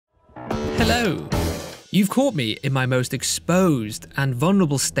Hello. You've caught me in my most exposed and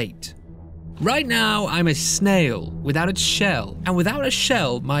vulnerable state. Right now, I'm a snail without its shell, and without a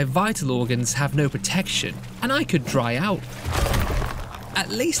shell, my vital organs have no protection, and I could dry out. At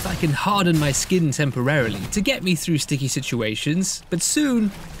least I can harden my skin temporarily to get me through sticky situations, but soon,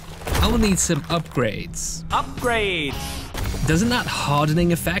 I will need some upgrades. Upgrades! Doesn't that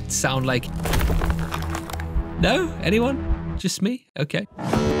hardening effect sound like... No? Anyone? Just me? Okay.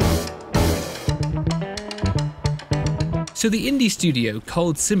 So the indie studio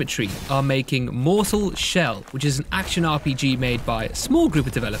Cold Symmetry are making Mortal Shell, which is an action RPG made by a small group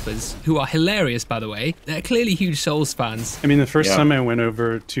of developers who are hilarious, by the way. They're clearly huge Souls fans. I mean, the first time I went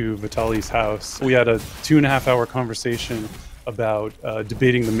over to Vitaly's house, we had a 2.5-hour conversation about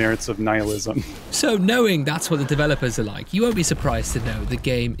debating the merits of nihilism. So knowing that's what the developers are like, you won't be surprised to know the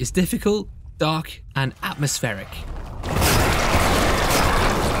game is difficult, dark, and atmospheric.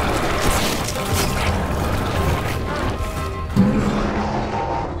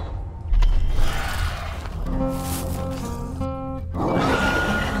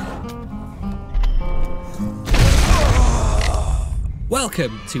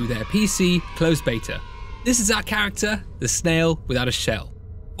 Welcome to their PC closed beta. This is our character, the snail without a shell.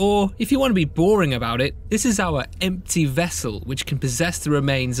 Or, if you want to be boring about it, this is our empty vessel which can possess the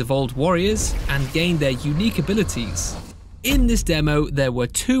remains of old warriors and gain their unique abilities. In this demo, there were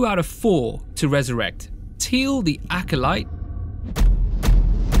 2 out of 4 to resurrect. Teal the Acolyte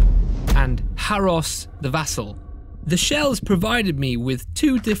and Haros the Vassal. The shells provided me with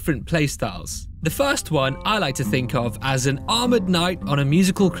 2 different playstyles. The first one I like to think of as an armoured knight on a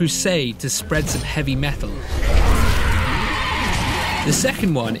musical crusade to spread some heavy metal. The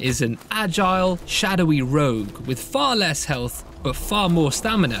second one is an agile, shadowy rogue with far less health but far more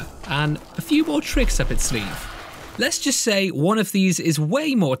stamina and a few more tricks up its sleeve. Let's just say one of these is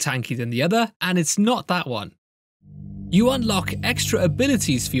way more tanky than the other, and it's not that one. You unlock extra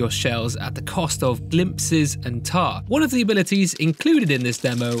abilities for your shells at the cost of glimpses and tar. One of the abilities included in this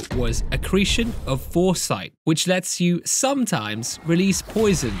demo was Accretion of Foresight, which lets you sometimes release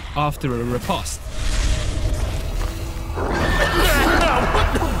poison after a riposte.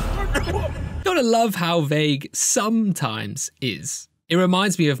 Gotta love how vague sometimes is. It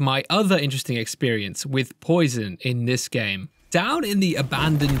reminds me of my other interesting experience with poison in this game. Down in the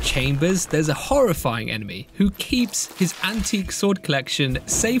abandoned chambers, there's a horrifying enemy who keeps his antique sword collection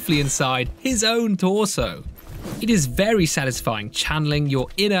safely inside his own torso. It is very satisfying channeling your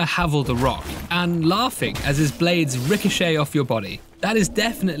inner Havel the Rock and laughing as his blades ricochet off your body. That is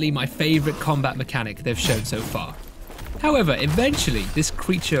definitely my favourite combat mechanic they've shown so far. However, eventually this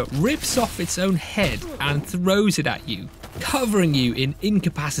creature rips off its own head and throws it at you, covering you in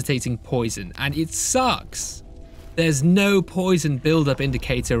incapacitating poison, and it sucks. There's no poison build-up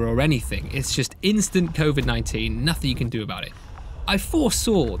indicator or anything, it's just instant COVID-19, nothing you can do about it. I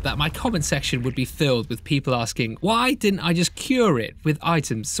foresaw that my comment section would be filled with people asking, why didn't I just cure it with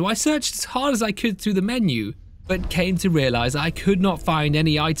items? So I searched as hard as I could through the menu, but came to realise I could not find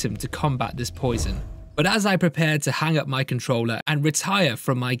any item to combat this poison. But as I prepared to hang up my controller and retire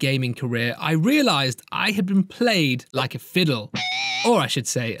from my gaming career, I realised I had been played like a fiddle, or I should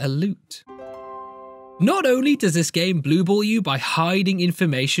say a lute. Not only does this game blueball you by hiding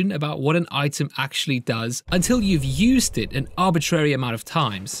information about what an item actually does until you've used it an arbitrary amount of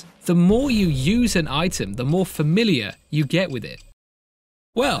times, the more you use an item, the more familiar you get with it.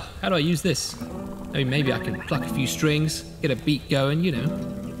 Well, how do I use this? I mean, maybe I can pluck a few strings, get a beat going, you know.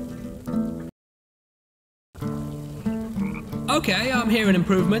 Okay, I'm hearing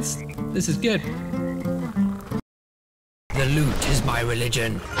improvements. This is good. The lute is my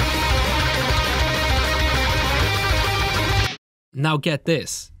religion. Now get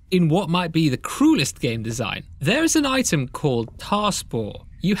this, in what might be the cruelest game design, there is an item called Tar Spore.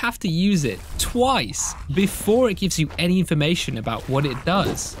 You have to use it twice before it gives you any information about what it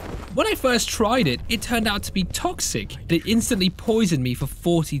does. When I first tried it, it turned out to be toxic. It instantly poisoned me for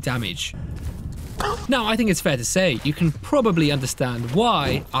 40 damage. Now, I think it's fair to say you can probably understand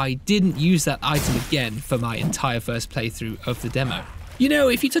why I didn't use that item again for my entire first playthrough of the demo. You know,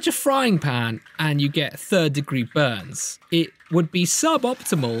 if you touch a frying pan and you get 3rd-degree burns, it would be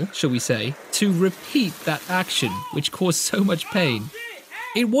suboptimal, shall we say, to repeat that action, which caused so much pain.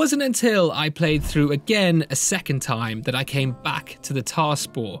 It wasn't until I played through again a second time that I came back to the Tar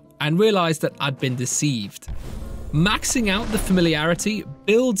Spore and realised that I'd been deceived. Maxing out the familiarity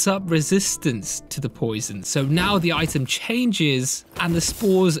builds up resistance to the poison, so now the item changes and the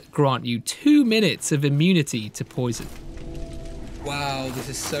spores grant you 2 minutes of immunity to poison. Wow, this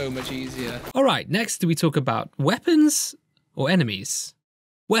is so much easier. Alright, next we talk about weapons or enemies.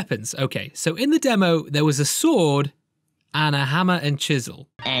 Weapons, okay, so in the demo, there was a sword and a hammer and chisel.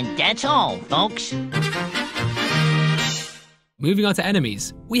 And that's all, folks. Moving on to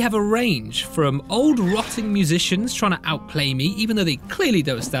enemies, we have a range from old rotting musicians trying to outplay me even though they clearly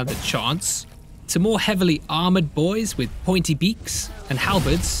don't stand a chance, to more heavily armoured boys with pointy beaks and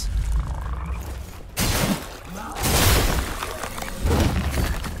halberds.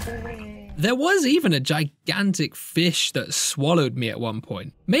 There was even a gigantic fish that swallowed me at one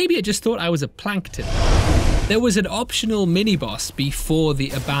point. Maybe it just thought I was a plankton. There was an optional mini-boss before the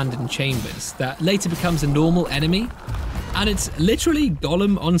abandoned chambers that later becomes a normal enemy, and it's literally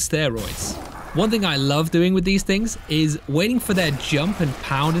Gollum on steroids. One thing I love doing with these things is waiting for their jump and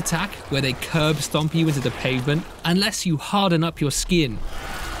pound attack where they curb stomp you into the pavement unless you harden up your skin.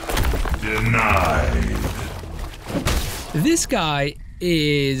 Denied. This guy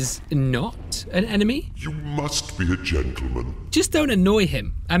is not an enemy. You must be a gentleman. Just don't annoy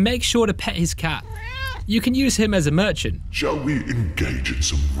him and make sure to pet his cat. You can use him as a merchant. Shall we engage in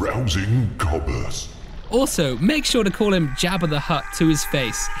some rousing commerce? Also, make sure to call him Jabba the Hutt to his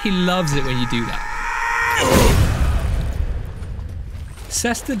face. He loves it when you do that.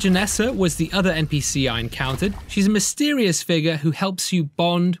 Sesta Janessa was the other NPC I encountered. She's a mysterious figure who helps you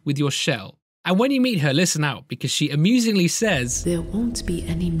bond with your shell. And when you meet her, listen out, because she amusingly says, "There won't be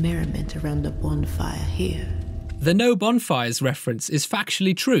any merriment around the bonfire here." The no bonfires reference is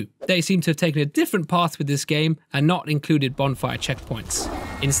factually true. They seem to have taken a different path with this game and not included bonfire checkpoints.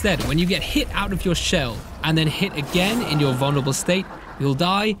 Instead, when you get hit out of your shell and then hit again in your vulnerable state, you'll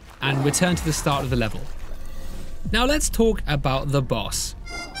die and return to the start of the level. Now let's talk about the boss.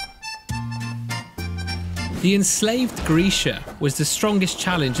 The enslaved Grisha was the strongest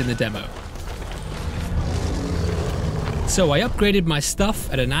challenge in the demo. So I upgraded my stuff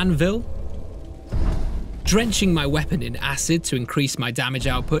at an anvil, drenching my weapon in acid to increase my damage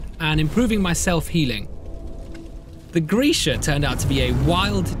output and improving my self-healing. The Grisha turned out to be a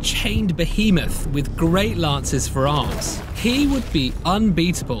wild, chained behemoth with great lances for arms. He would be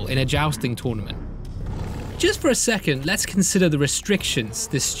unbeatable in a jousting tournament. Just for a second, let's consider the restrictions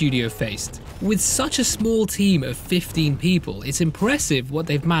this studio faced. With such a small team of 15 people, it's impressive what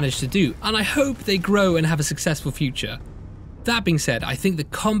they've managed to do, and I hope they grow and have a successful future. That being said, I think the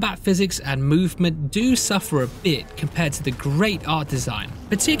combat physics and movement do suffer a bit compared to the great art design,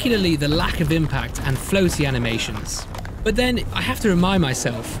 particularly the lack of impact and floaty animations. But then I have to remind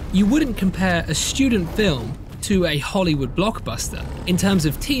myself, you wouldn't compare a student film to a Hollywood blockbuster. In terms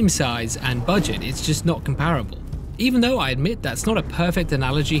of team size and budget, it's just not comparable. Even though I admit that's not a perfect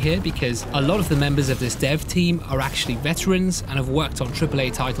analogy here because a lot of the members of this dev team are actually veterans and have worked on AAA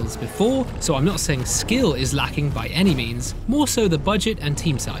titles before, so I'm not saying skill is lacking by any means, more so the budget and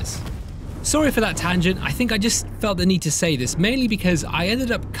team size. Sorry for that tangent, I think I just felt the need to say this mainly because I ended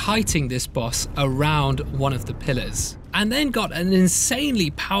up kiting this boss around one of the pillars and then got an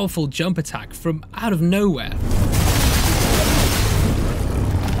insanely powerful jump attack from out of nowhere.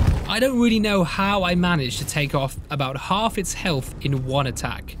 I don't really know how I managed to take off about half its health in one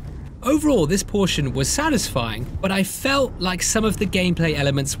attack. Overall, this portion was satisfying, but I felt like some of the gameplay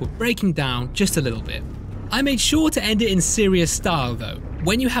elements were breaking down just a little bit. I made sure to end it in serious style though.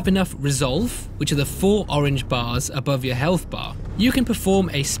 When you have enough resolve, which are the 4 orange bars above your health bar, you can perform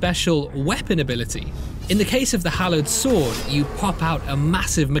a special weapon ability. In the case of the hallowed sword, you pop out a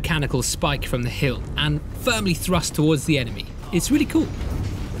massive mechanical spike from the hilt and firmly thrust towards the enemy. It's really cool.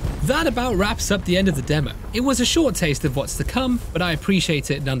 That about wraps up the end of the demo. It was a short taste of what's to come, but I appreciate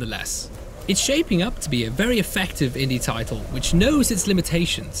it nonetheless. It's shaping up to be a very effective indie title, which knows its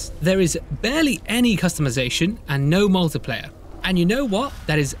limitations. There is barely any customization and no multiplayer. And you know what?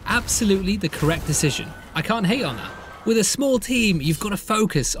 That is absolutely the correct decision. I can't hate on that. With a small team, you've got to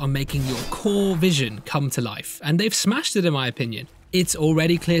focus on making your core vision come to life, and they've smashed it in my opinion. It's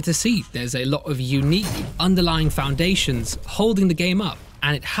already clear to see there's a lot of unique underlying foundations holding the game up,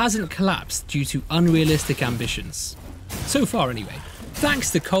 and it hasn't collapsed due to unrealistic ambitions. So far anyway.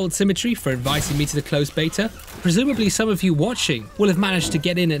 Thanks to Cold Symmetry for inviting me to the closed beta. Presumably some of you watching will have managed to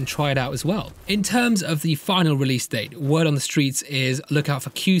get in and try it out as well. In terms of the final release date, word on the streets is look out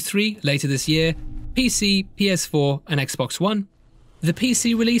for Q3 later this year, PC, PS4 and Xbox One. The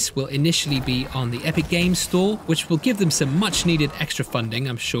PC release will initially be on the Epic Games Store, which will give them some much needed extra funding,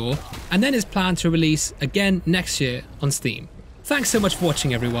 I'm sure, and then is planned to release again next year on Steam. Thanks so much for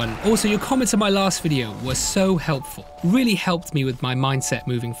watching everyone. Also, your comments on my last video were so helpful. Really helped me with my mindset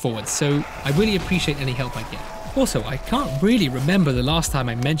moving forward, so I really appreciate any help I get. Also, I can't really remember the last time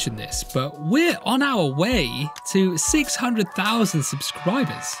I mentioned this, but we're on our way to 600,000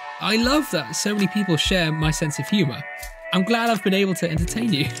 subscribers. I love that so many people share my sense of humor. I'm glad I've been able to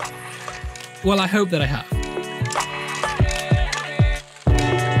entertain you. Well, I hope that I have.